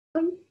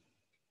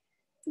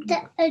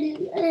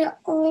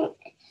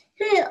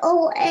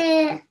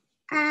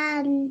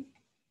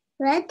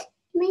Red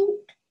mink.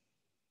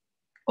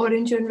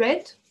 Orange and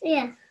red?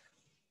 Yeah.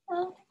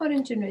 Oh,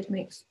 orange and red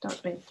makes dark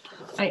red.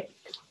 Right.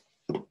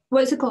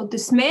 What's it called? The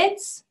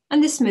Smeds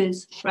and the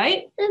Smoos,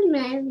 right?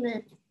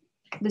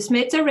 The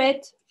Smeds are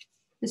red,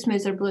 the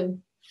Smoos are blue.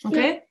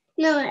 Okay?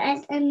 No,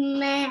 it's a I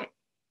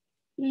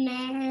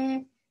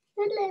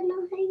don't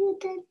know how you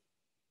did.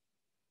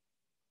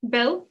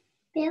 Bill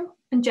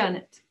and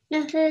Janet.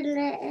 No,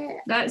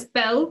 That's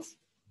Bill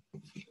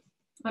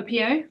up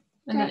here,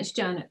 and that's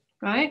Janet,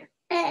 right?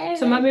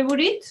 So Mummy will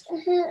read.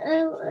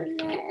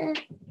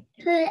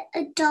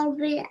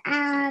 Dobby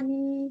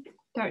and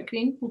Dark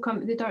green. We'll come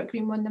to the dark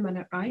green one in a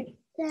minute, right?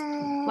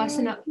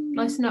 Listen up.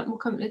 We'll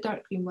come to the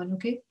dark green one,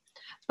 okay?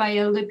 By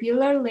a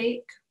libular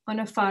lake on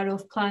a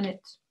far-off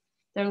planet,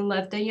 there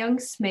lived a young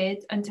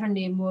Smed, and her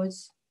name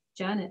was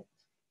Janet.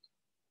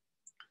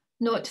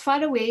 Not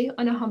far away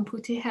on a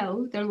humpooty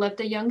hill, there lived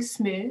a young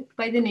Smoo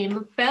by the name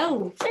of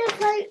Bill.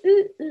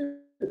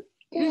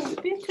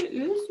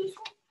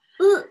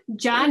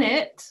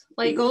 Janet,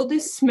 like all the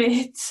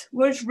Smeds,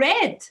 was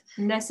red,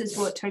 and this is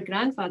what her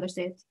grandfather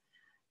said.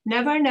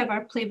 Never,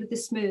 never play with the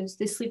Smoos.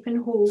 They sleep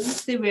in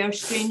holes, they wear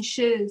strange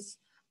shoes.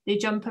 They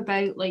jump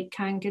about like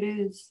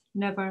kangaroos.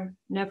 Never,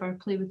 never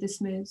play with the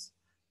Smoos.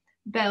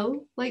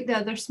 Bill, like the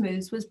other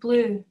Smoos, was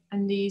blue,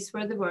 and these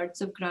were the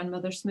words of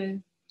Grandmother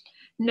Smoo.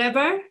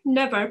 Never,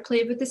 never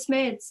play with the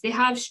Smeds. They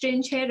have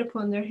strange hair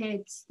upon their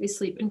heads. They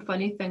sleep in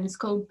funny things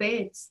called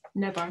beds.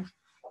 Never,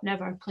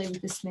 never play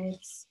with the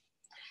Smeds.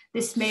 The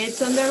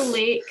Smeds on their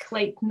lake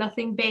like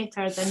nothing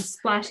better than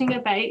splashing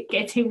about,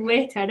 getting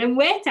wetter and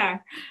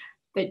wetter.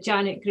 But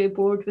Janet grew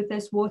bored with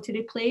this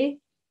watery play,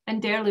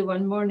 and early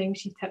one morning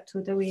she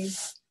tiptoed away.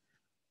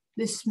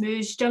 The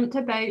Smoos jumped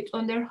about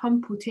on their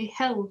humpooty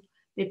hill.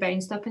 They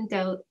bounced up and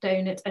down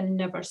it and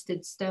never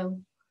stood still.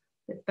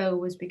 But Bill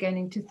was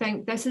beginning to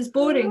think this is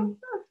boring.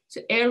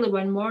 So early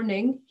one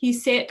morning, he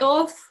set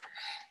off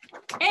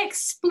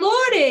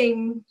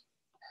exploring.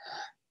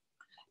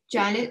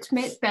 Janet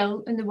met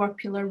Bill in the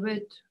Wurpular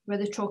Wood, where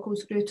the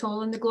trockles grew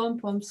tall and the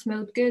glompom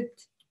smelled good.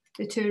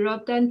 The two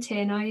rubbed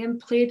antennae and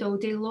played all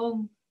day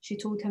long. She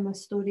told him a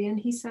story and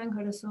he sang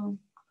her a song.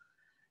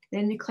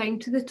 Then they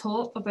climbed to the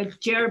top of a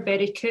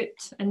gerberry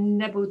coot and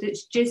nibbled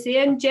its juicy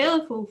and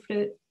jellyful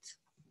fruit.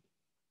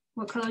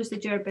 What colour is the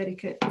gerberry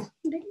coot?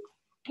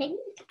 Pink.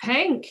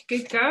 Pink,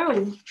 good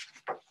girl.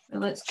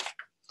 Well,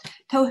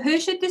 till who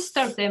should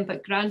disturb them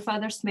but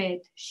Grandfather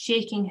Smed,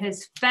 shaking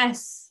his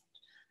fist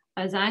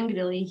as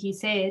angrily he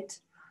said,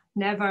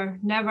 never,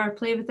 never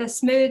play with a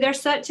Smoo. They're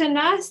such a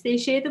nasty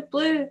shade of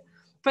blue.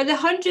 For the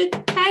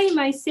 100th time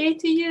I say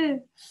to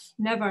you,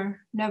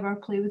 never, never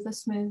play with a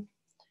Smoo.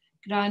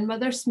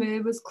 Grandmother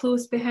Smoo was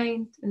close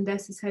behind, and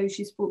this is how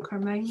she spoke her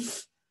mind.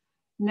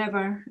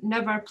 Never,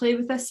 never play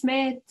with a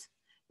Smed.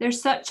 They're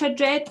such a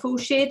dreadful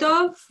shade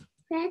of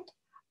red.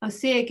 I'll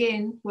say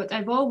again what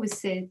I've always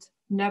said.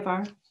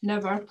 Never,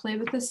 never play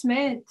with a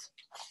Smed.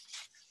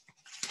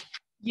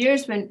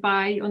 Years went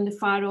by on the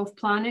far-off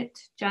planet.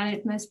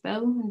 Janet missed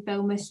Bill and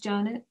Bill missed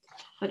Janet,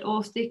 but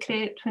off they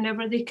crept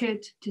whenever they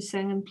could to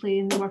sing and play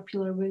in the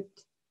Wurpular Wood.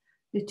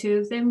 The two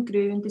of them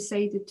grew and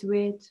decided to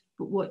wed,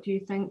 but what do you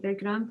think their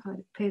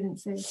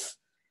grandparents said?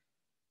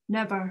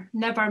 Never,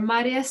 never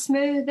marry a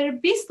Smoo. They're a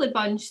beastly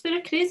bunch, they're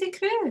a crazy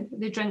crew.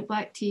 They drink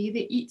black tea,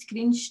 they eat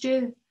green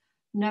stew.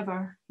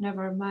 Never,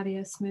 never marry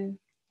a Smoo.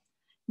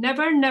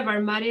 Never,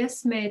 never marry a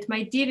Smed.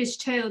 My dearest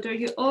child, are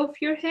you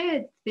off your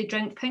head? They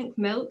drink pink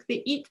milk,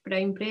 they eat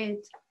brown bread.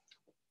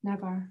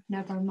 Never,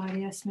 never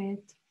marry a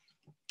Smed.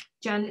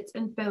 Janet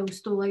and Bill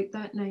stole out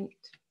that night,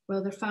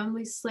 while their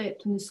families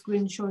slept and the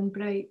screen shone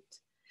bright.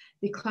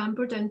 They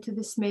clambered into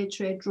the Smed's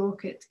red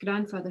rocket.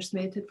 Grandfather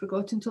Smed had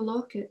forgotten to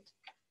lock it.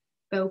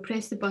 Bill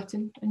pressed the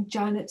button and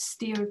Janet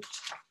stared.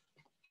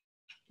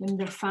 When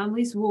their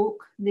families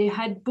woke, they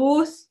had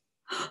both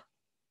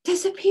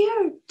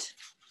disappeared.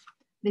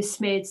 The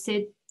Smed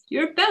said,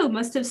 your Bill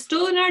must have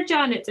stolen our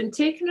Janet and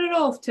taken her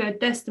off to a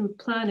distant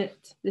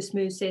planet. The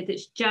Smoo said,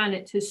 it's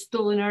Janet who's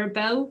stolen our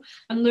Bill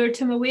and lured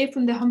him away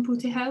from the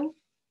humpooty hill.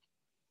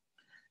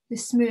 The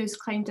Smoos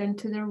climbed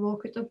into their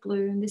rocket of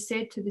blue and they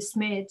said to the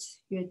Smeds,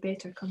 you had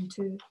better come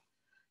too.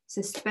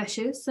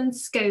 Suspicious and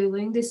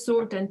scowling, they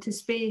soared into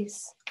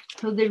space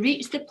till they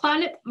reached the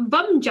planet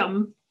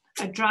Vumjum,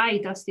 a dry,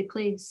 dusty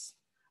place.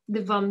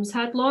 The Vums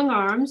had long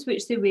arms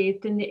which they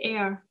waved in the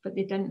air, but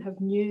they didn't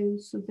have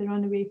news of the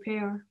runaway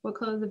pair. What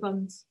colour are the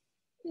Vums?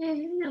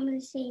 I'm going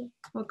to see.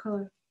 What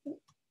colour?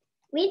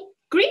 Green.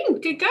 Green,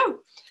 good girl.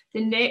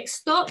 The next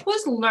stop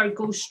was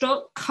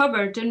Lurglestock,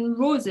 covered in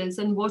roses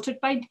and watered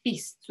by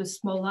beasts with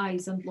small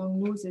eyes and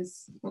long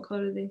noses. What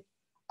colour are they?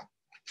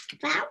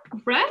 Brown.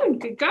 Brown,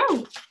 good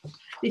girl.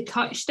 They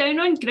touched down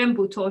on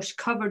Grimbletosh,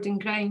 covered in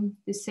grime.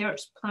 They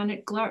searched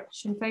planet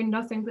Glurch and found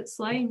nothing but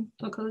slime.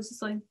 What colour is the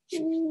slime?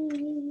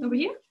 Over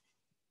here?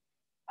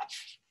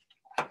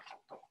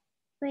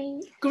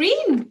 Green.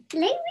 Green.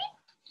 Green.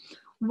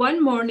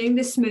 One morning,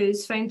 the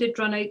Smoos found they'd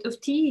run out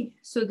of tea,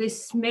 so the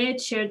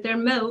Smeds shared their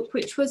milk,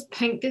 which was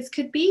pink as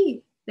could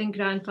be. Then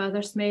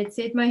Grandfather Smed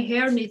said, "My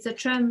hair needs a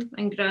trim,"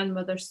 and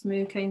Grandmother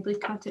Smoo kindly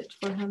cut it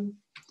for him.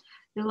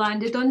 They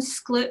landed on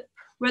Sklip,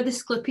 where the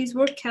Sklippies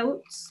wore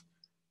kilts,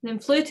 then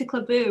flew to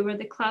Claboo, where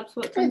the Clabs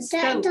walked on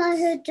stilts. I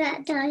heard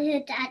that.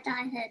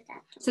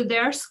 So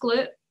they're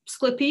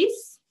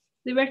Sklippies,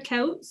 they wear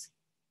kilts,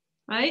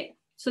 right?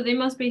 So they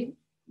must be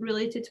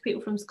related to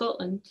people from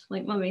Scotland,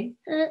 like Mummy.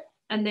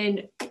 And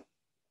then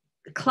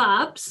the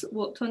Clabs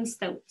walked on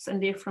stilts, and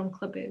they're from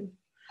Claboo.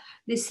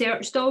 They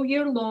searched all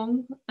year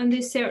long, and they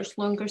searched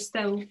longer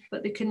still,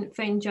 but they couldn't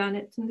find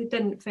Janet, and they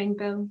didn't find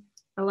Bill.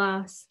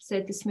 "Alas,"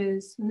 said the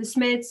Smoos, and the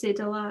Smeds said,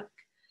 "Alack,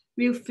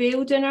 we've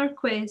failed in our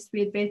quest,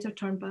 we had better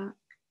turn back."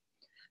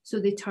 So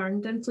they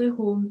turned and flew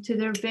home to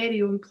their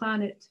very own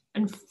planet,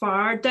 and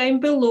far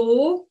down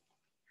below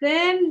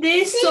them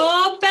they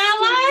saw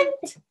Bill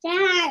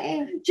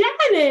and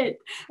Janet.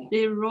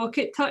 The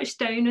rocket touched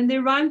down, and they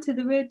ran to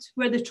the wood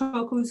where the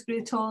chocolates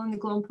grew tall and the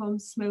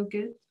glompoms smelled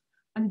good.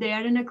 And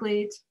there in a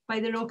glade by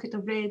the rocket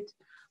of red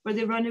were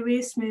the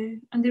runaway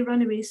Smoo and the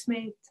runaway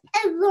Smed.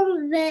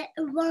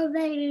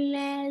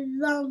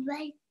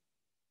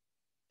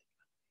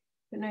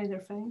 But now they're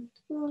found.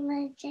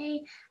 Runaway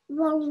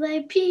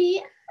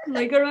pea.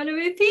 Like a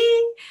runaway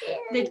pea. Yeah.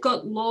 They'd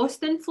got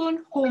lost and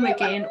flown home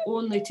again,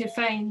 only to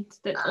find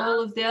that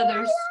all of the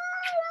others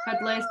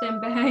had left them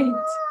behind.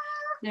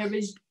 There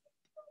was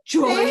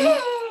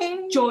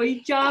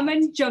Joy, Jam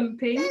and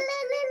Jumping.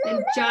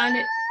 And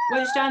Janet,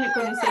 what's Janet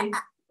going to say?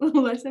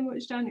 Listen,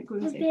 what's Janet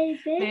going to say?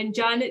 Then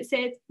Janet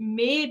said,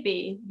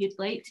 "Maybe you'd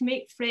like to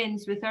make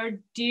friends with our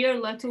dear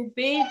little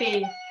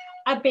baby."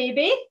 A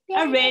baby,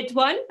 a red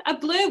one, a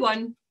blue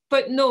one,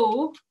 but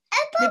no,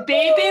 the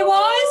baby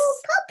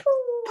was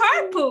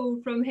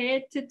purple from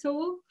head to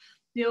toe.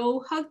 They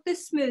all hugged the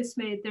Smooth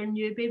Smed, their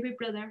new baby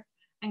brother,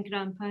 and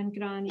Grandpa and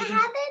Gran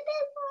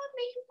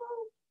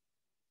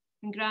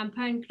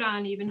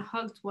even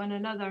hugged one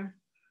another.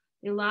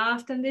 They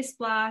laughed and they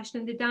splashed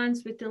and they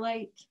danced with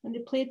delight, and they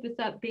played with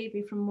that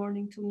baby from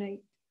morning till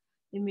night.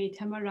 They made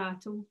him a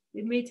rattle,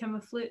 they made him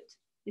a flute,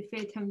 they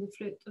fed him the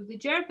fruit of the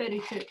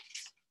gerberry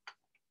toots.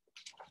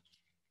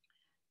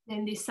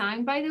 Then they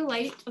sang by the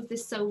light of the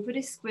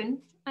silvery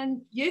squint,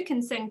 and you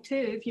can sing too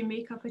if you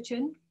make up a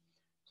tune.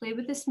 Play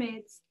with the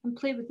Smeds and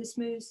play with the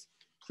Smoos,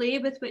 play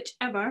with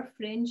whichever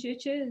friends you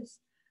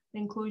choose.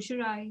 Then close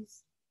your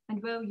eyes,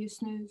 and while you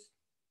snooze,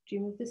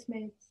 dream of the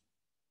Smeds,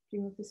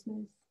 dream of the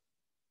Smoos.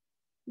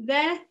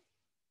 The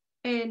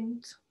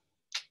end.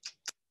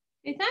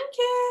 Okay, thank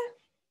you.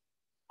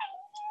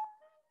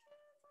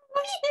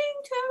 Listening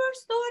to our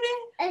story.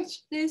 It's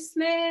the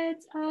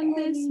Smeds and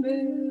the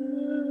Smoos.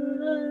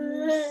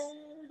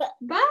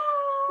 Bye.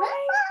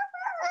 Bye.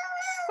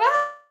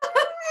 Bye.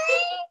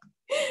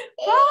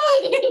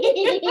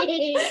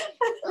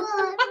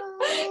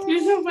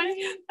 You're so funny.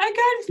 I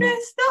can't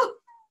fist up.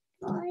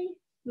 Bye.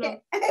 No.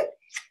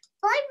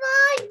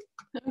 Bye.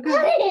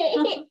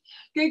 Okay.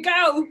 Good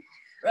go.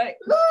 Right.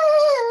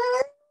 Bye.